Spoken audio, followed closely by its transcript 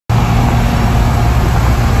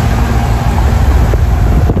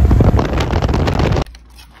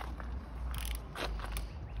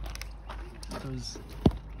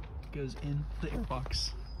in the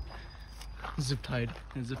airbox. Zip tied,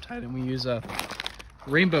 and we use a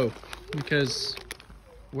rainbow because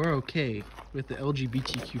we're okay with the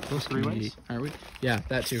LGBTQ plus community, aren't we? Yeah,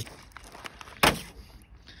 that too.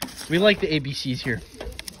 We like the ABCs here.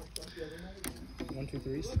 1, 2,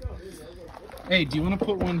 3s. Hey, do you want to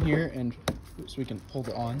put one here and so we can hold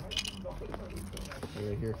it on?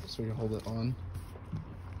 Right here, so we can hold it on.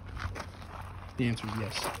 The answer is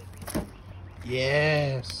yes.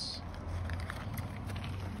 Yes.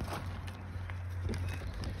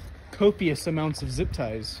 Copious amounts of zip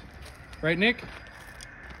ties. Right, Nick?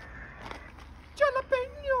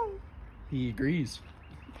 Jalapeno. He agrees.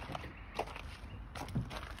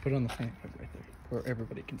 Put it on the fan right there, where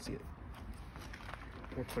everybody can see it.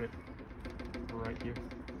 Or put it right here.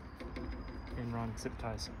 And run zip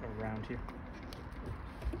ties around here.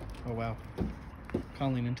 Oh wow.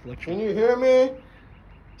 Colleen intellectual. Can you hear me?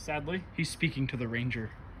 Sadly, he's speaking to the ranger.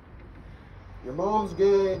 Your mom's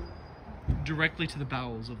gay. Directly to the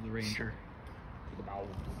bowels of the ranger.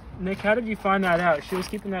 Nick, how did you find that out? She was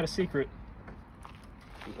keeping that a secret.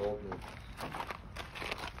 She told me.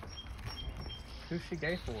 Who's she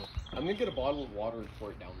gay for? I'm gonna get a bottle of water and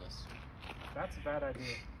pour it down this. That's a bad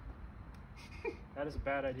idea. That is a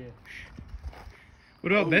bad idea.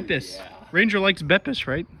 What about Beppis? Yeah. Ranger likes Beppis,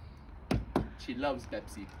 right? She loves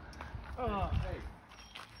Pepsi. Oh, Hey.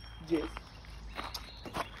 Yes.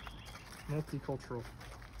 multicultural.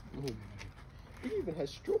 Oh, it even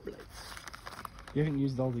has strobe lights. You haven't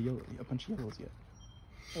used all the yellow, a bunch of yellows yet.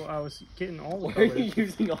 Well, I was getting all the Why are you colors.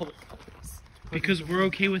 using all the colors? Because we're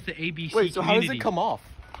okay with the ABC Wait, so how does community. it come off?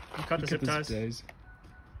 You cut the zip ties? ties.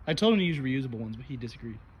 I told him to use reusable ones, but he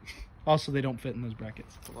disagreed. Also, they don't fit in those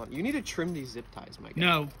brackets. Hold on. You need to trim these zip ties, my guy.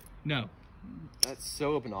 No, no. That's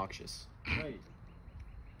so obnoxious. Wait.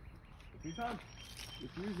 If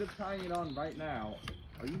you're zip tying it on right now,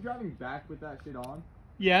 are you driving back with that shit on?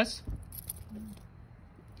 Yes.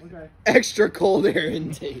 Okay. Extra cold air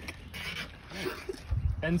intake.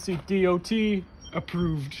 NCDOT.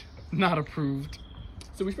 Approved. Not approved.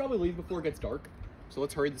 So we should probably leave before it gets dark. So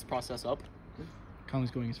let's hurry this process up.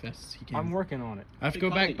 Colin's going as fast as he can. I'm working on it. I have to Hey, go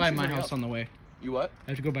Colin, back you by should my hurry house up. on the way. You what?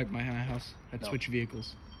 I have to go back by my house. I have to No. switch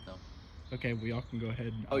vehicles. No. Okay, we all can go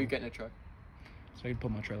ahead. Oh, you're getting a truck? So I can pull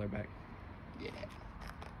my trailer back. Yeah.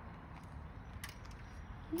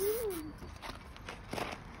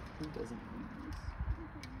 Who doesn't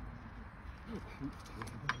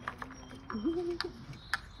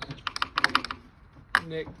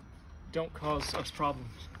Nick, don't cause us problems.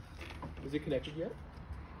 Is it connected yet?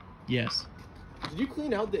 Yes. Did you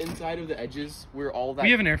clean out the inside of the edges where all that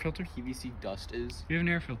We have an air filter. PVC dust is? We have an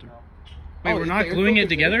air filter. No. Wait, Oh, we're is not the air gluing it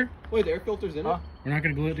filter's in together? Wait, the air filter's in Huh? it? We're not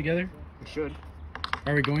going to glue it together? We should.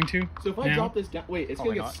 Are we going to? So if I Now? drop this down... Wait, it's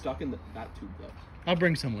Probably gonna get not. stuck in that tube, though. I'll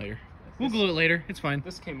bring some later. We'll glue it later. It's fine.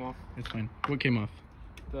 This came off. It's fine. What came off?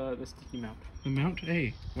 The sticky mount. The mount?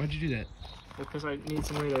 Hey, why'd you do that? Because I need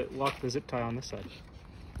some way to lock the zip tie on this side.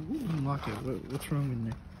 Unlock it. What's wrong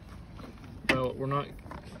with it? Well, we're not...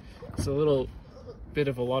 It's a little bit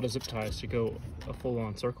of a lot of zip ties to go a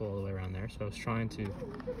full-on circle all the way around there. So I was trying to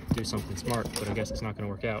do something smart, but I guess it's not going to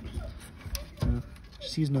work out.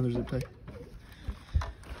 Just use another zip tie.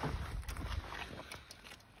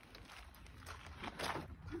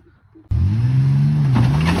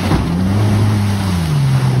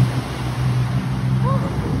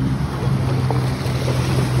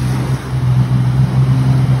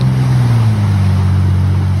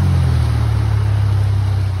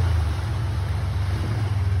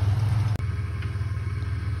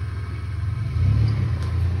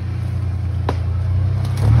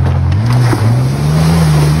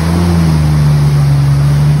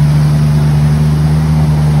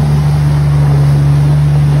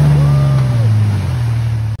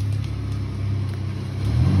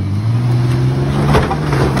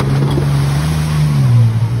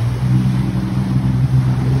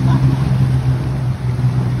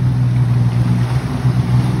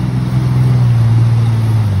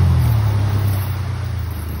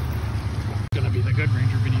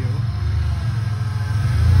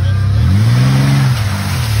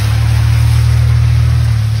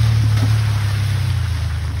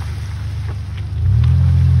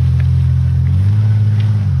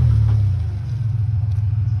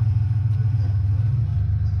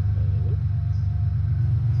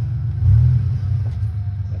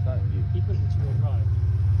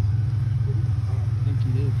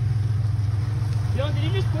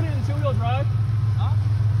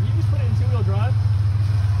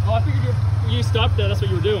 You stopped that, that's what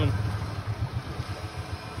you were doing.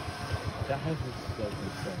 That has so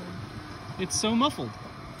insane. It's so muffled.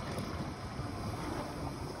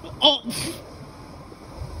 Oh!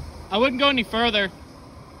 I wouldn't go any further.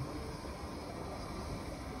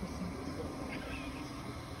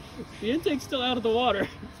 The intake's still out of the water.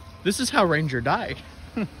 This is how Ranger died.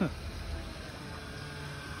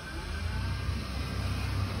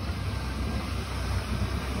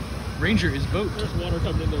 Ranger is boat. There's water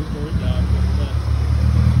coming in those doors now.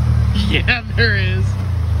 Yeah, there is.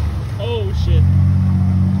 Oh shit.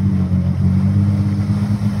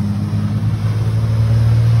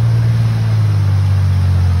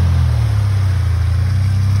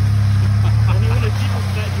 Only one of the cheapest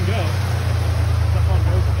that can go. Stuff on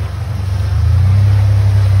road again.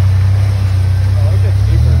 Oh, it gets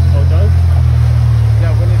cheaper. Oh, it does?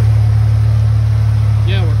 Yeah, when it.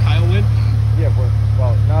 Yeah, where Kyle went. Yeah,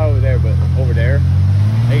 well, not over there, but over there.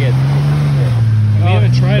 They get. We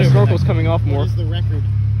haven't tried the over snorkel's that. coming off more. What is the record?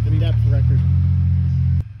 The depth record?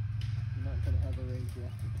 I'm not gonna have a range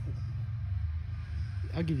yet.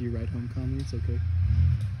 I'll give you a ride home, Conley. It's okay.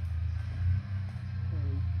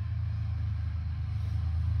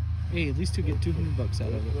 Hey, at least you get $200 out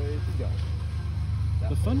of it. Way to go.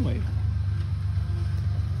 The fun way.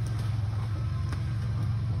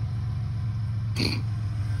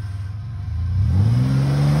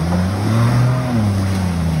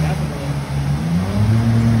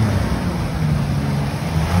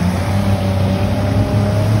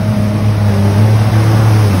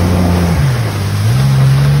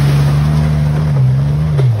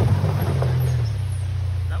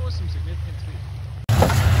 That was some significant speed.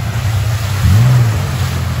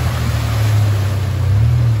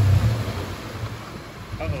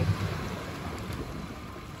 Uh-oh.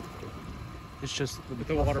 It's just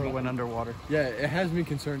the water buffer went underwater. Yeah, it has me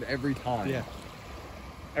concerned every time. Yeah.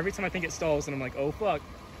 Every time I think it stalls and I'm like, oh fuck.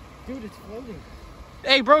 Dude, it's floating.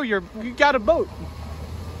 Hey, bro, you got a boat.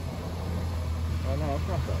 Oh no, it's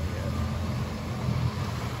not done yet.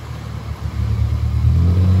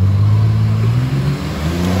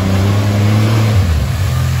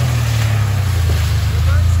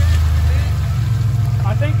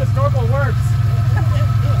 I think the snorkel works.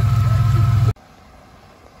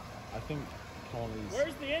 I think Conley's.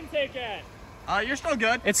 Where's the intake at? You're still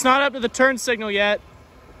good. It's not up to the turn signal yet.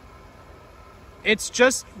 It's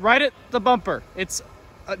just right at the bumper. It's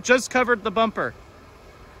just covered the bumper.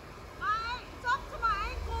 It's up to my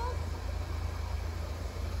ankles.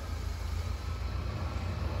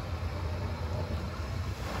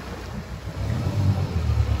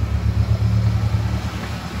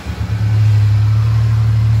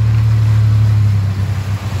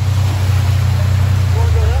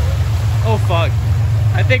 Oh, fuck.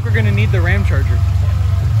 I think we're gonna need the ram charger.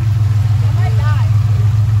 I might die.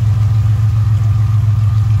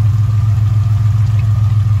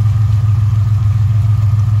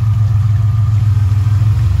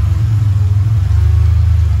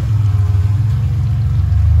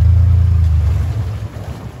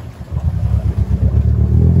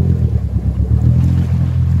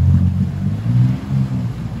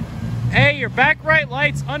 Hey, your back right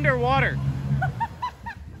light's underwater.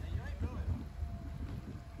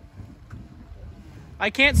 I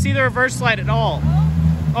can't see the reverse light at all.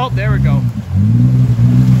 Oh, there we go.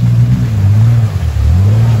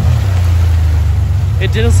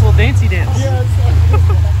 It did a little dancey dance.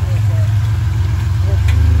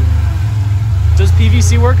 Does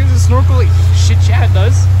PVC work as a snorkel? Shit, yeah, it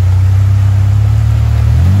does.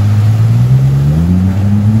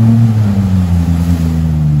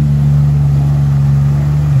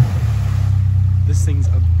 This thing's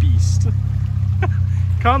a beast.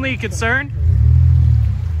 Conley, concerned?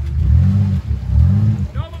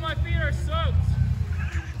 No, but my feet are soaked.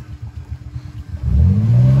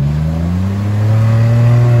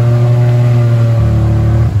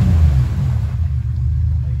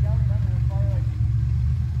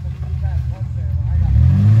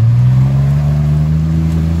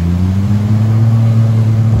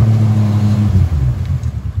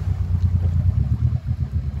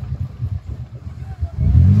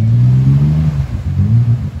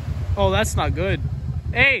 Oh, that's not good.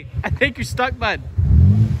 Hey, I think you're stuck, bud.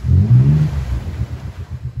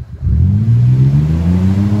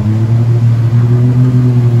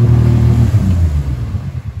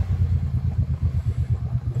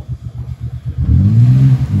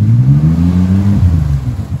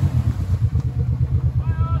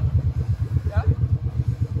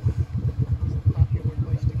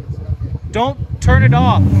 Don't turn it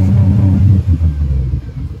off.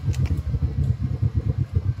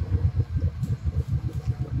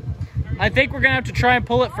 I think we're gonna have to try and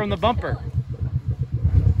pull it from the bumper.